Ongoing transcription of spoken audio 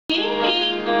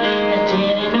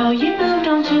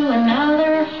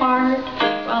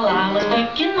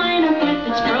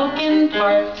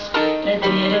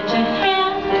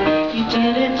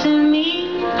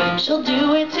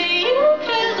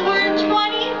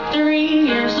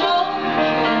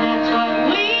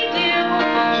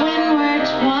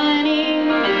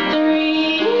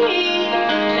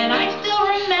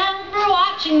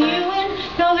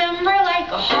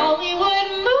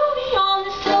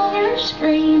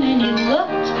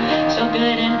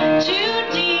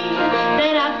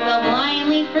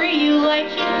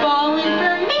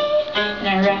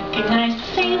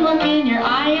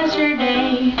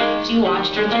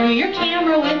your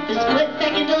camera with the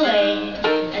split-second delay.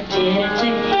 I did it to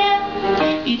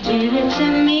him, you did it to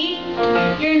me.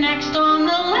 You're next on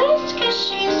the list 'cause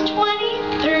she's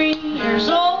 23 years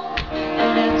old.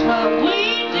 And that's what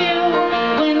we do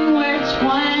when we're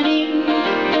 23.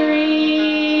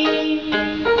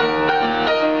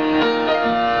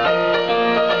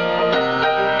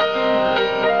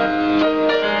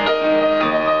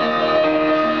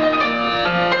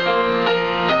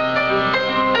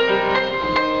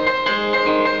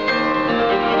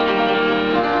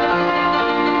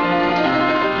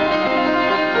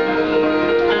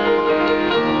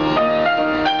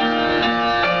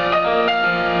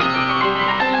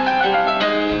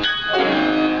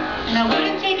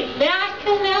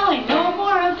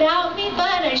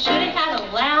 I should have had a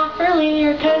laugh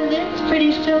earlier, 'cause it's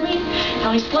pretty silly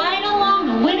how we slide along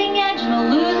the winning edge and the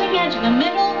losing edge in the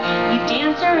middle. We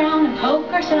dance around and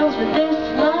poke ourselves with this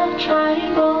love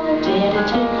triangle. I did it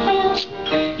to him,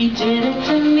 you did it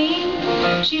to me,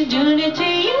 she's doing it to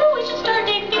you. We should start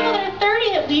dating people that are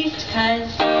 30 at least,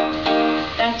 'cause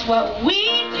that's what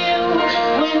we do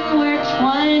when we're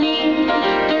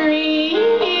 23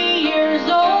 years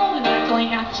old. And that's only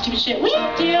half the stupid shit we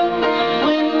do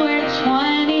when we're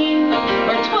 20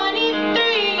 or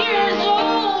 23 years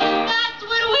old. That's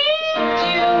what we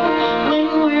do when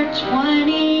we're 20.